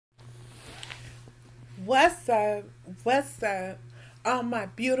What's up? What's up? All my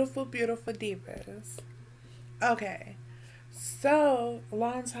beautiful, beautiful divas. Okay, so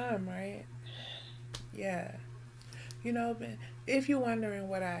long time, right? Yeah. If you're wondering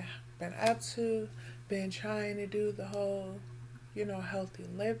what I've been up to, been trying to do the whole, healthy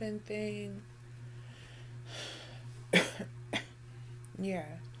living thing.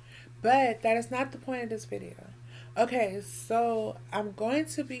 Yeah. But that is not the point of this video. Okay, so I'm going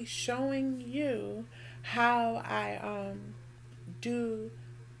to be showing you how I do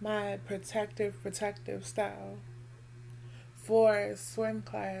my protective style for swim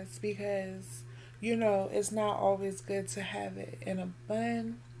class because it's not always good to have it in a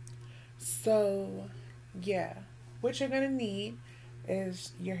bun. So yeah, what you're gonna need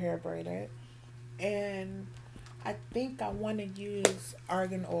is your hair braided, and I think I want to use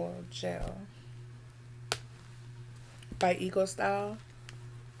argan oil gel by Eco Style,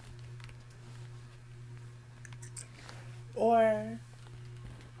 or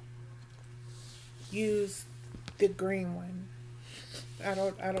use the green one. I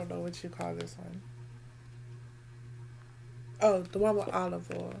don't know what you call this one. Oh, the one with olive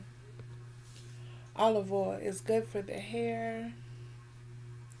oil. Olive oil is good for the hair.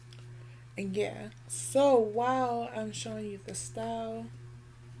 And yeah. So while I'm showing you the style,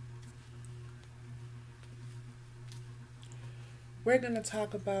 we're gonna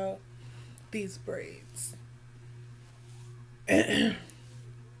talk about these braids.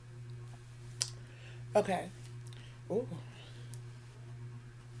 Okay. Ooh.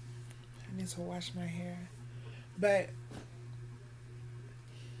 I need to wash my hair. But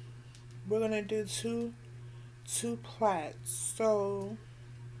we're gonna do two plaits. So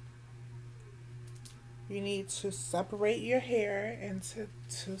you need to separate your hair into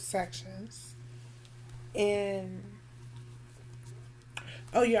two sections. And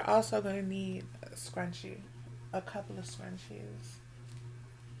oh, you're also gonna need a scrunchie. A couple of scrunchies.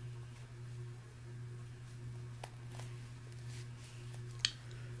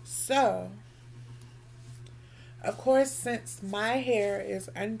 So, of course, since my hair is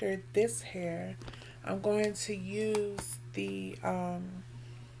under this hair, I'm going to use the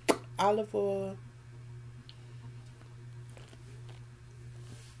olive oil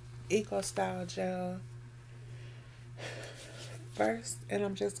Eco Style gel first, and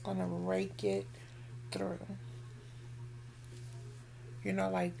I'm just going to rake it through.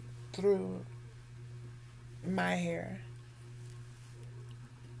 Like through my hair.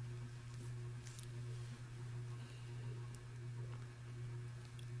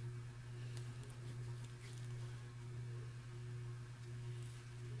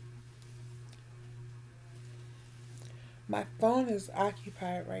 My phone is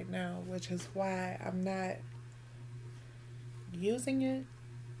occupied right now, which is why I'm not using it.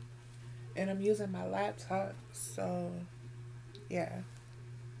 And I'm using my laptop, so yeah.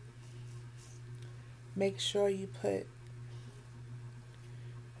 Make sure you put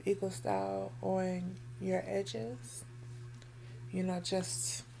Eco Style on your edges.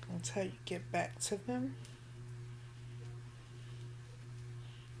 Just until you get back to them.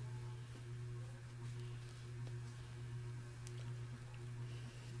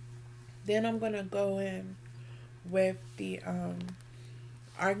 Then I'm gonna go in with the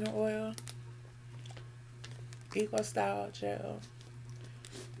argan oil Eco Style gel.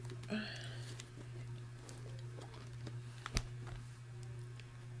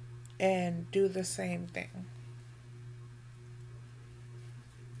 And do the same thing.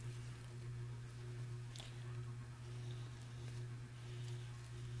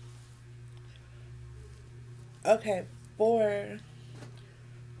 Okay, for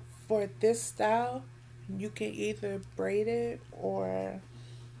this style, you can either braid it or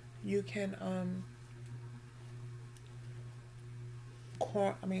you can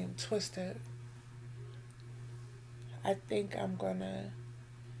twist it. I think I'm gonna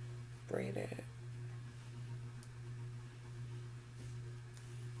braid it.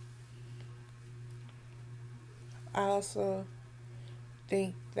 I also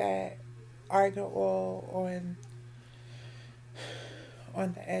think that argan oil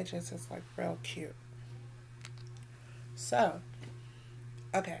on the edges is like real cute. So,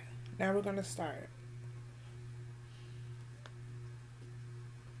 okay, now we're gonna start.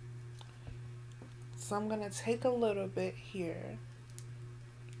 So I'm gonna take a little bit here.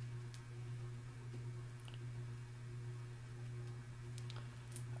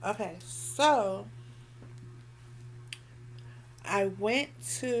 Okay, so I went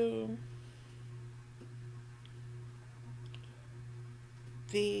to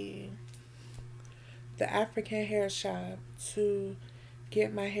the African hair shop to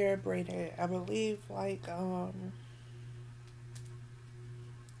get my hair braided, I believe like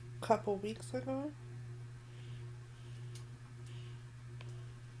couple weeks ago.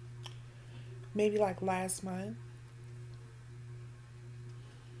 Maybe like last month.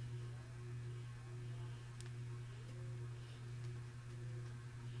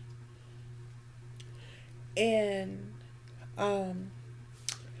 And um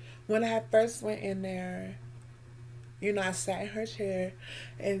when I first went in there, I sat in her chair,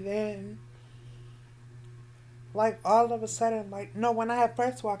 and then like all of a sudden, like, no, when I had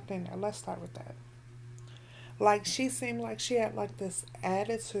first walked in there, let's start with that. Like, she seemed like she had like this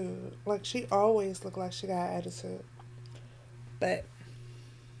attitude. Like, she always looked like she got attitude. But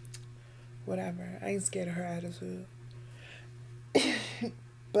whatever. I ain't scared of her attitude.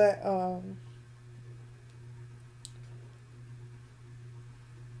 But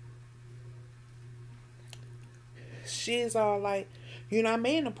she's all like, I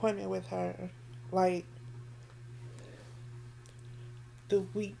made an appointment with her like the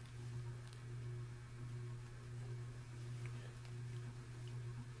week,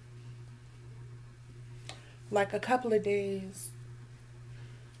 like a couple of days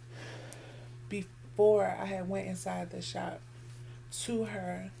before I had went inside the shop to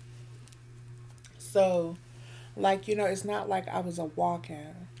her. So, like, it's not like I was a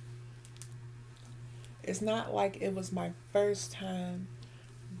walk-in. It's not like it was my first time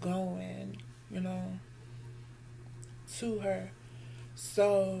going, you know, to her.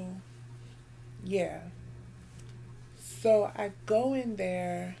 So, yeah. So I go in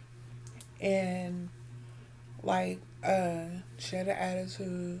there, and like she had an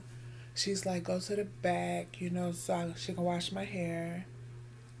attitude. She's like, go to the back, so she can wash my hair.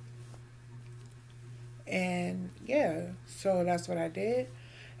 And yeah, so that's what I did.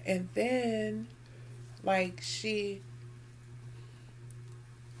 And then like she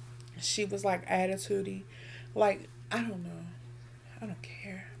was like attitudey. Like, I don't know. I don't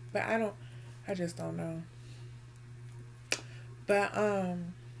care. But I just don't know. But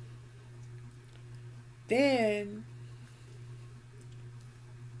then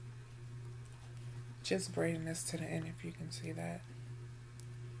just braiding this to the end, if you can see that.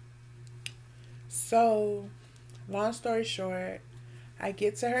 So, long story short, I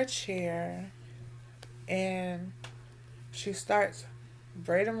get to her chair, and she starts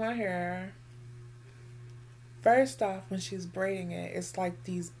braiding my hair. First off, when she's braiding it, it's like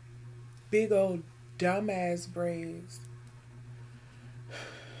these big old dumbass braids.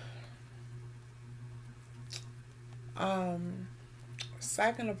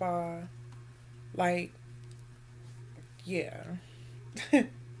 Second of all, like, yeah.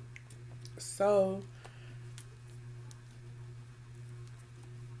 So,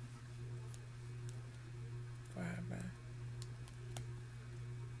 what happened?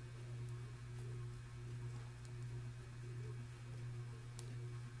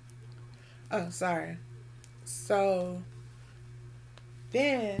 Oh, sorry. So,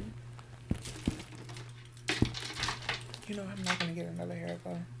 then, I'm not going to get another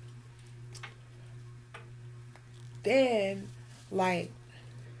haircut. Then, like,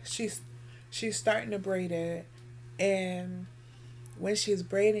 she's starting to braid it, and when she's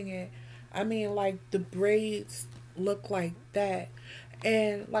braiding it, I mean, like, the braids look like that,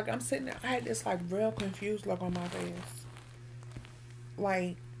 and like, I'm sitting there, I had this like real confused look on my face,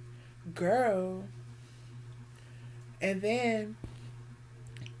 like, girl. And then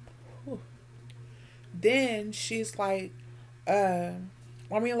she's like, I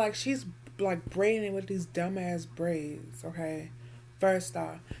mean, like, she's like braiding with these dumbass braids, okay? First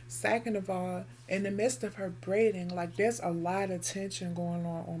off. Second of all, in the midst of her braiding, like, there's a lot of tension going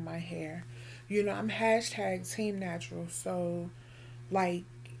on my hair. I'm hashtag team natural, so like,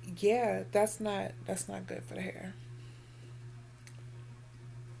 yeah, that's not good for the hair.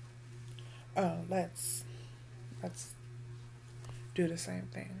 Oh, let's do the same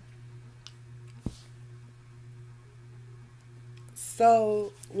thing.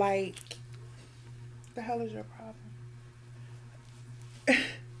 So, like, the hell is your problem?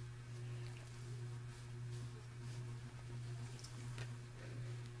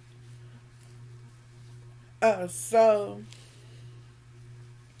 So,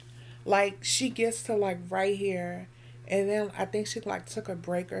 like, she gets to like right here, and then I think she like took a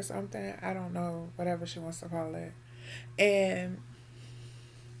break or something. I don't know, whatever she wants to call it. And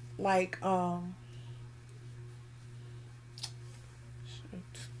like, shoot.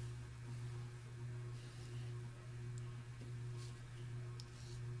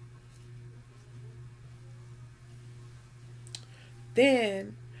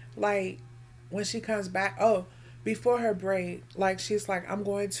 Then, like, when she comes back, oh, before her break, like she's like, I'm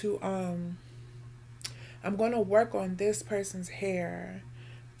going to work on this person's hair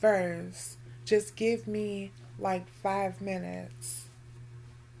first. Just give me like 5 minutes.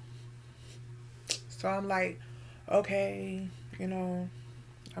 So I'm like, okay, you know,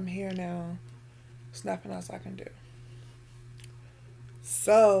 I'm here now. There's nothing else I can do.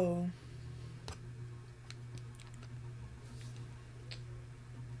 So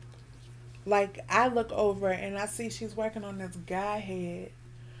like I look over and I see she's working on this guy head,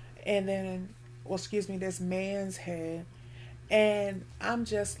 and then, well, excuse me, this man's head. And I'm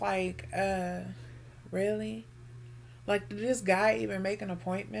just like, really? Like, did this guy even make an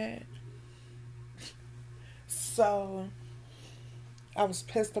appointment? So I was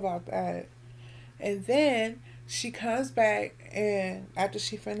pissed about that. And then she comes back, and after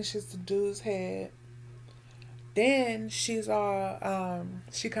she finishes the dude's head, then she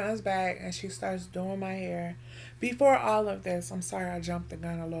comes back and she starts doing my hair. Before all of this, I'm sorry I jumped the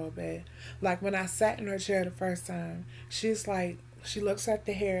gun a little bit. Like when I sat in her chair the first time, she's like, she looks at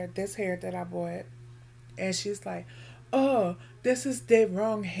this hair that I bought, and she's like, oh, this is the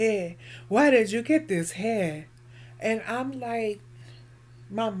wrong hair. Why did you get this hair? And I'm like,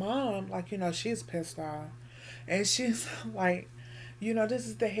 my mom, like, she's pissed off. And she's like, this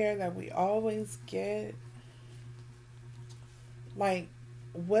is the hair that we always get. Like,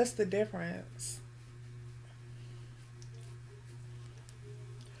 what's the difference?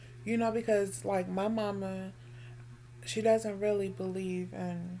 Because like my mama, she doesn't really believe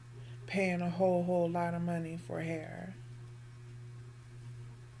in paying a whole lot of money for hair.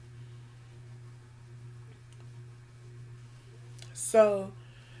 So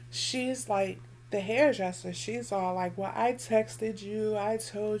she's like, the hairdresser, she's all like, well, I texted you, I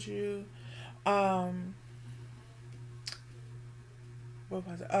told you, um, what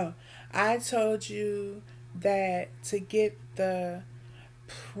was it? Oh, I told you that to get the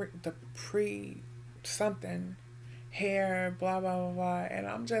pre something hair, blah blah blah blah, and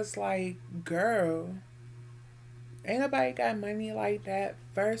I'm just like, girl, ain't nobody got money like that.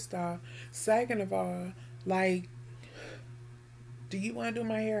 First off, second of all, like, do you want to do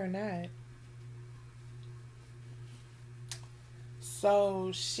my hair or not?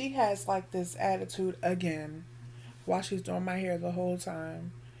 So she has like this attitude again while she's doing my hair the whole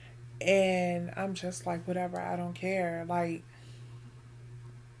time. And I'm just like, whatever, I don't care. Like,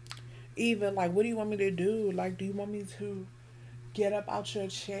 even like, what do you want me to do? Like, do you want me to get up out your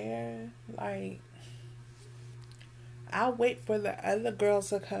chair? Like, I'll wait for the other girls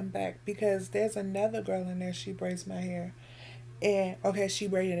to come back, because there's another girl in there, she braids my hair. And okay, she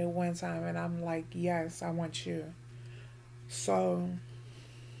braided it one time, and I'm like, yes, I want you. So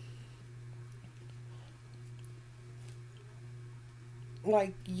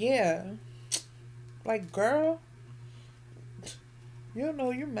like, yeah, like, girl, you don't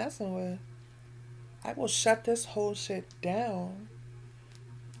know who you're messing with. I will shut this whole shit down.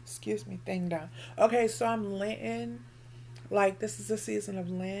 Excuse me, thing down. Okay, so I'm Lenten. Like, this is the season of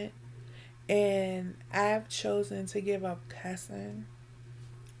Lent, and I've chosen to give up cussing.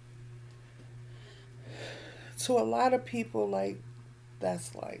 To a lot of people, like,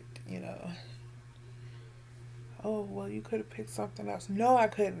 that's like, oh, well, you could have picked something else. No, I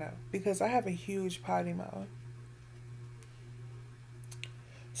couldn't have, because I have a huge potty mouth.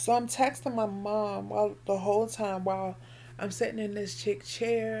 So I'm texting my mom the whole time while I'm sitting in this chick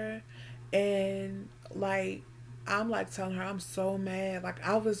chair, and like, I'm like telling her I'm so mad. Like,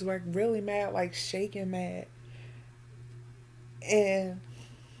 I was like really mad, like shaking mad. And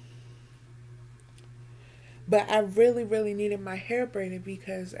but I really, really needed my hair braided,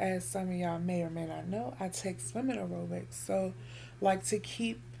 because as some of y'all may or may not know, I take swimming aerobics. So like, to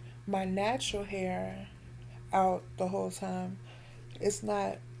keep my natural hair out the whole time, it's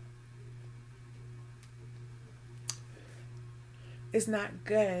not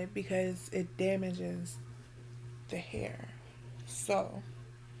good, because it damages the hair. So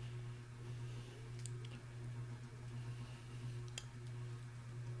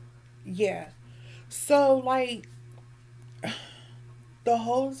yeah. So like, the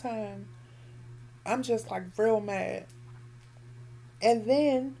whole time I'm just like real mad. And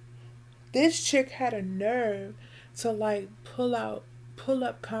then this chick had a nerve to like pull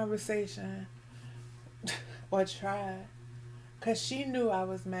up conversation or try, cuz she knew I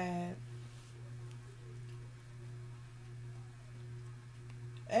was mad.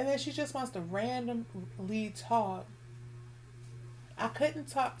 And then she just wants to randomly talk. I couldn't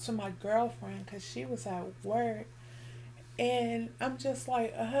talk to my girlfriend because she was at work. And I'm just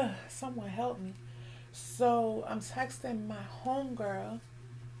like, someone help me. So I'm texting my homegirl.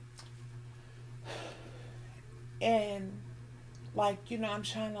 And like, you know, I'm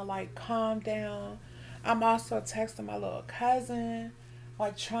trying to like calm down. I'm also texting my little cousin,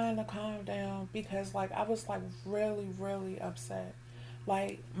 like trying to calm down because like I was like really, really upset.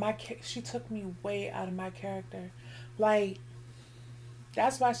 Like she took me way out of my character. Like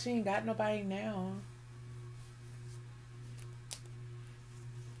that's why she ain't got nobody now.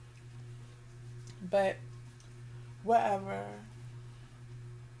 But whatever.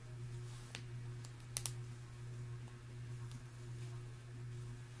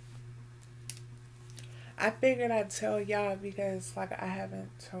 I figured I'd tell y'all because like I haven't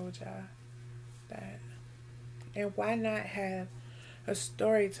told y'all that. And why not have a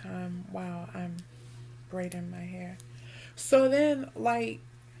story time while I'm braiding my hair? So then like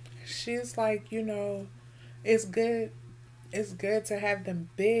she's like, you know, it's good it's good to have them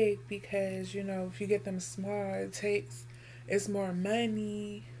big because, you know, if you get them small it's more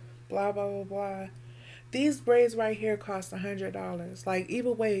money, blah blah blah blah. These braids right here cost $100. Like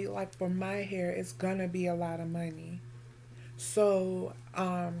either way, like for my hair, it's gonna be a lot of money. So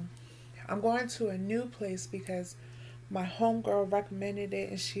I'm going to a new place because my homegirl recommended it,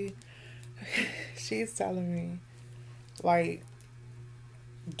 and she's telling me like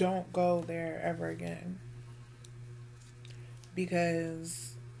don't go there ever again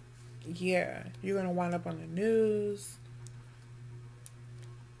because yeah, you're gonna wind up on the news,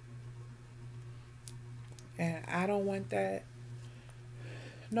 and I don't want that.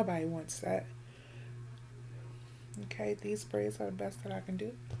 Nobody wants that. Okay, these braids are the best that I can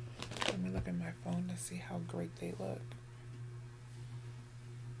do. Let me look at my phone to see how great they look.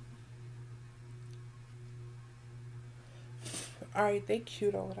 Alright, they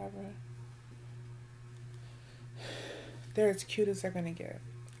cute or whatever. They're as cute as they're gonna get.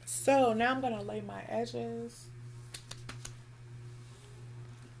 So now I'm gonna lay my edges.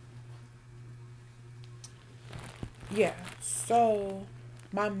 Yeah, so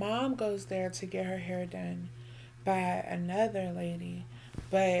my mom goes there to get her hair done by another lady.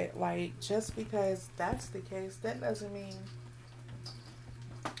 But like just because that's the case, that doesn't mean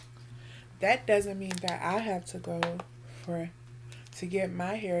that I have to go for to get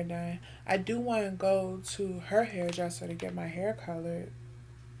my hair done. I do want to go to her hairdresser to get my hair colored,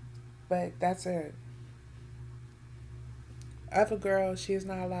 but that's it. Other girl, she is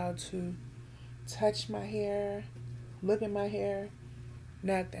not allowed to touch my hair, look at my hair,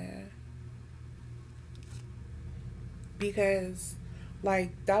 nothing. Because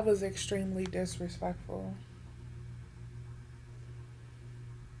like that was extremely disrespectful.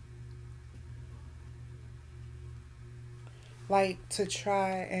 Like to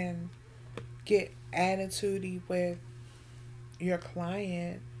try and get attitudey with your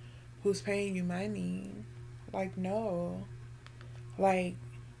client who's paying you money. Like no. Like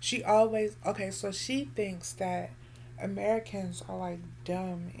she always okay, so she thinks that Americans are like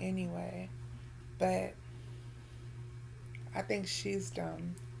dumb anyway. But I think she's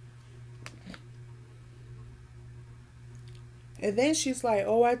dumb. And then she's like,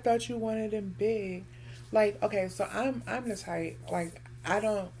 "Oh, I thought you wanted him big." Like, okay, so I'm the type like I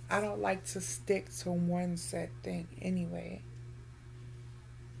don't like to stick to one set thing anyway.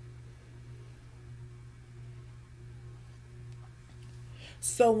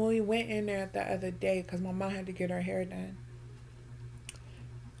 So when we went in there the other day, cause my mom had to get her hair done,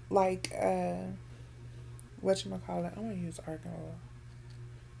 like whatchamacallit, I'm gonna use argan oil.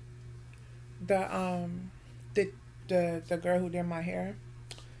 The the girl who did my hair,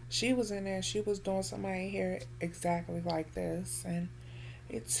 she was in there. She was doing somebody's hair exactly like this, and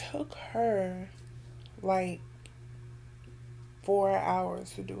it took her like 4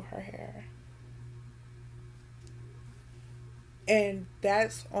 hours to do her hair, and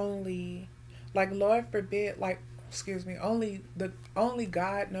that's only like Lord forbid, like excuse me, only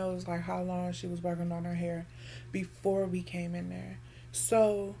God knows like how long she was working on her hair before we came in there.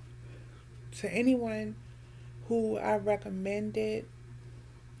 So to anyone who I recommended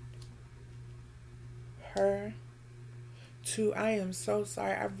her to, I am so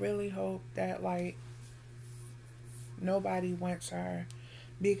sorry. I really hope that like nobody went to her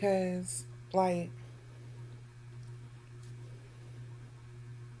because like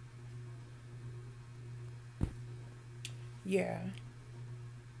yeah.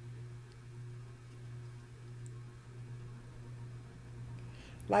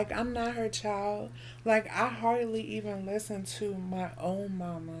 Like I'm not her child. Like I hardly even listen to my own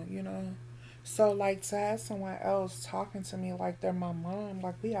mama, you know? So like to have someone else talking to me like they're my mom,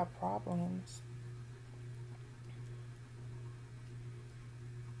 like we have problems.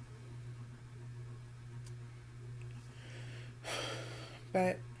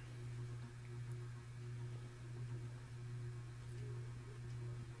 But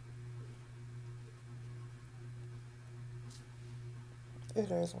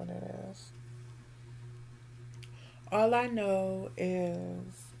It is what it is. All I know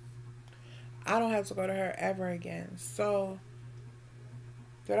is I don't have to go to her ever again. So,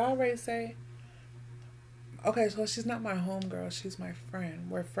 did I already say? Okay, so she's not my homegirl. She's my friend.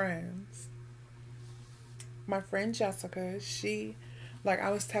 We're friends. My friend Jessica, like,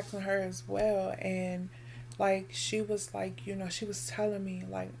 I was texting her as well, and, like, she was like, she was telling me,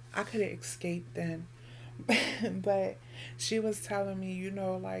 like, I could have escaped then. But she was telling me,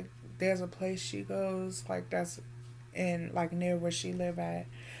 like, there's a place she goes, like, that's in, like, near where she live at.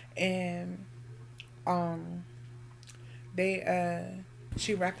 And, um, they,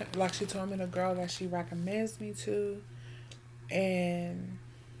 like, she told me the girl that she recommends me to. And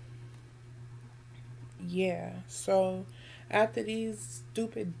yeah, so after these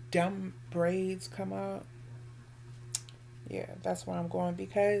stupid dumb braids come out, yeah, that's where I'm going.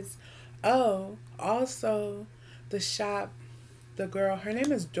 Because, oh, also the shop, the girl, her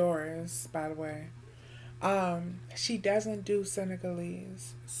name is Doris, by the way. She doesn't do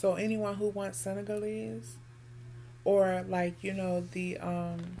Senegalese. So anyone who wants Senegalese, or, like, the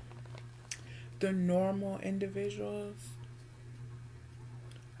normal individuals,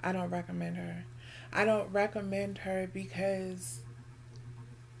 I don't recommend her. I don't recommend her because,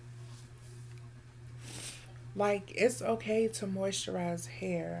 like, it's okay to moisturize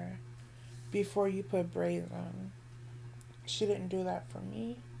hair before you put braids on. She didn't do that for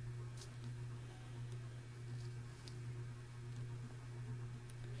me.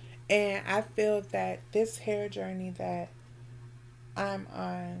 And I feel that this hair journey that I'm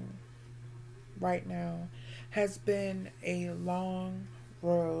on right now has been a long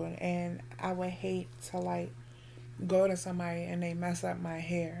road, and I would hate to, like, go to somebody and they mess up my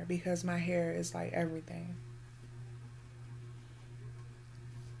hair, because my hair is like everything.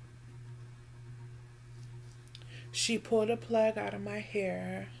 She pulled a plug out of my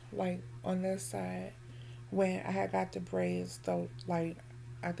hair, like, on this side, when I had got the braids, like,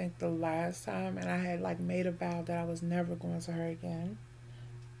 I think the last time, and I had, like, made a vow that I was never going to her again.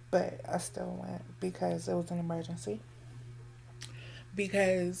 But I still went because it was an emergency.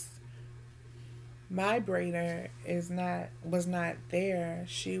 Because my braider was not there.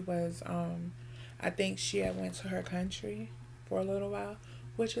 She was, I think she had went to her country for a little while,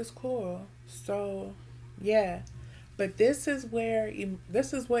 which is cool. So yeah, but this is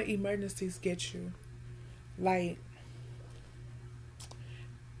what emergencies get you. Like,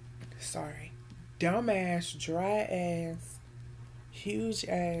 sorry, dumbass, dry ass, huge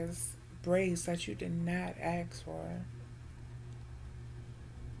ass braids that you did not ask for.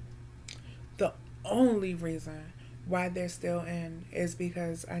 The only reason why they're still in is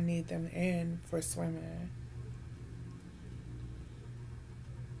because I need them in for swimming.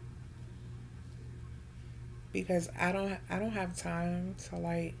 Because I don't have time to,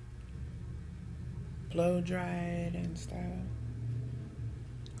 like, blow dry it and stuff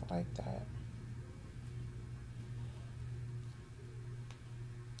like that.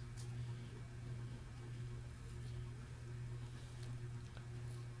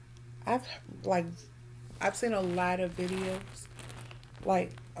 I've like I've seen a lot of videos.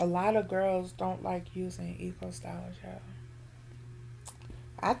 Like, a lot of girls don't like using Eco Style gel.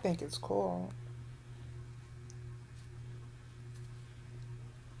 I think it's cool.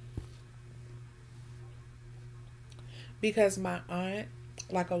 Because my aunt,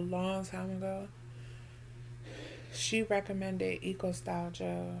 like, a long time ago, she recommended Eco Style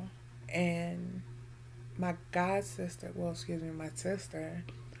gel, and my god sister, well, excuse me, my sister,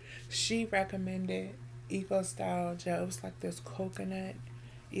 she recommended Eco Style gel. It was like this coconut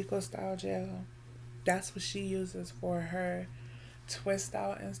Eco Style gel. That's what she uses for her twist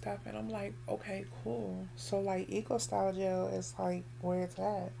out and stuff. And I'm like, okay, cool. So, like, Eco Style gel is, like, where it's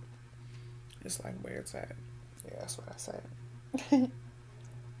at. It's like where it's at. Yeah, that's what I said.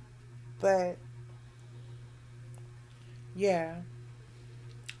 But yeah,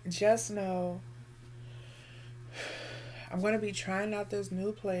 just know I'm gonna be trying out this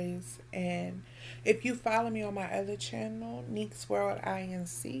new place. And if you follow me on my other channel, Neeks World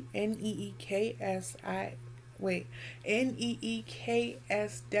Inc, wait,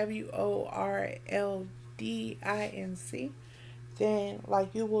 NEEKSWORLDINC, then,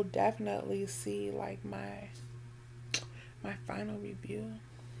 like, you will definitely see, like, my final review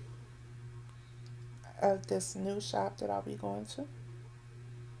of this new shop that I'll be going to.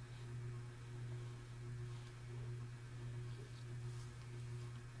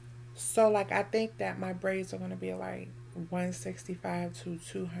 So, like, I think that my braids are going to be like 165 to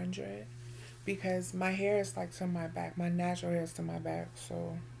 200, because my hair is, like, to my back. My natural hair is to my back.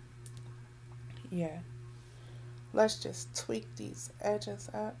 So, yeah. Let's just tweak these edges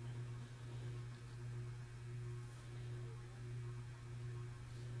up.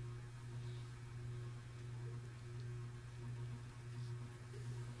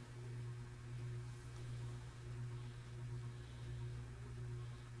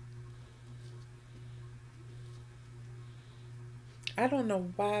 I don't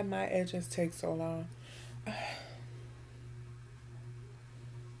know why my edges take so long.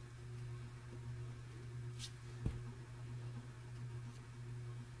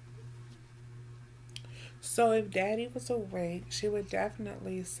 So if Daddy was awake, she would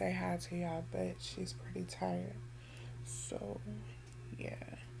definitely say hi to y'all, but she's pretty tired. So, yeah.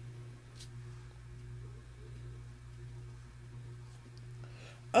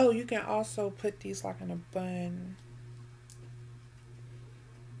 Oh, you can also put these like in a bun.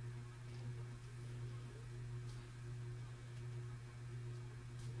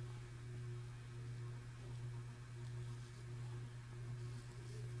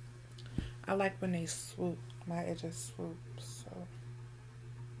 I like when they swoop. My edges swoop, so.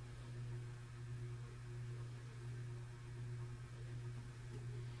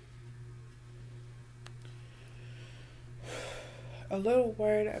 A little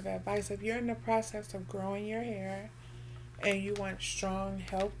word of advice. If you're in the process of growing your hair and you want strong,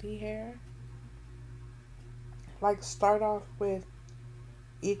 healthy hair, like start off with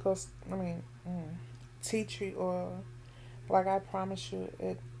eco, I mean, tea tree oil. Like I promise you,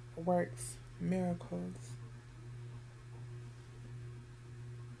 it works miracles.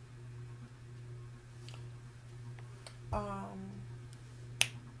 Um,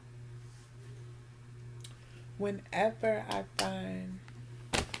 Whenever I find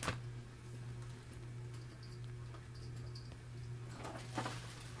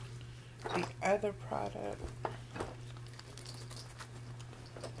the other product,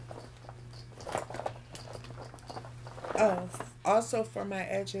 oh, also for my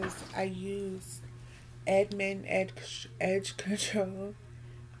edges, I use Edge Control.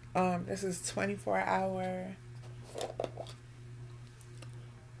 This is 24-hour.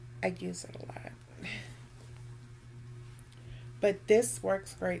 I use it a lot. But this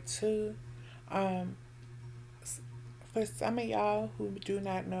works great too. Um, for some of y'all who do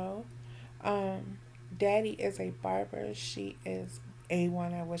not know, Daddy is a barber. She is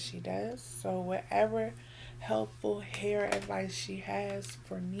A1 at what she does. So whatever helpful hair advice she has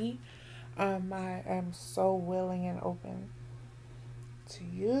for me, I am so willing and open to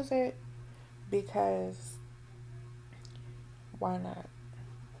use it because why not?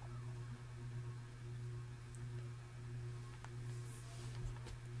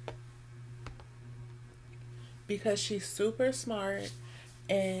 Because she's super smart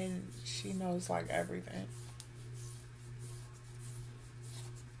and she knows like everything.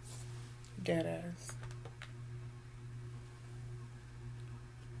 Dead ass.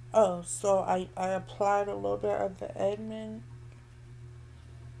 Oh, so I applied a little bit of the Edmond.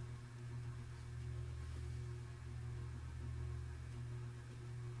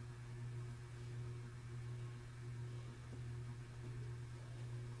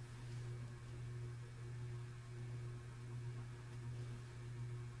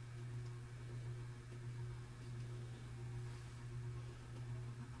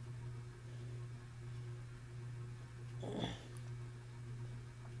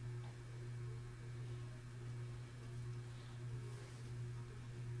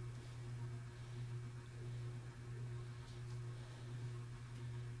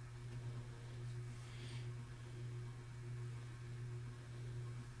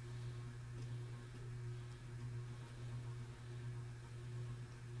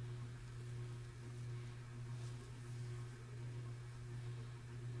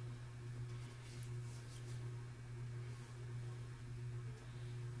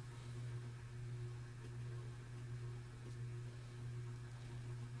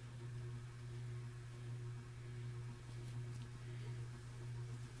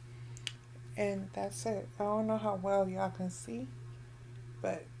 And that's it. I don't know how well y'all can see,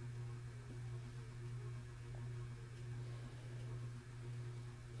 but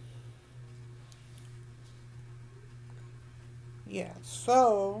yeah.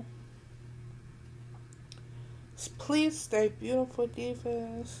 So please stay beautiful,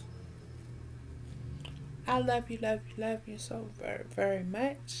 divas. I love you so very, very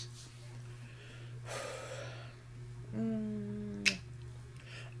much. Mm.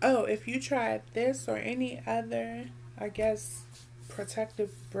 Oh, if you tried this or any other, I guess,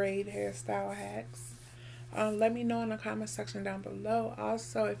 protective braid hairstyle hacks, let me know in the comment section down below.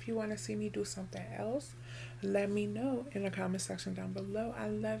 Also, if you want to see me do something else, let me know in the comment section down below. I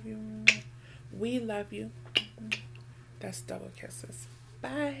love you. We love you. That's double kisses.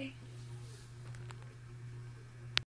 Bye.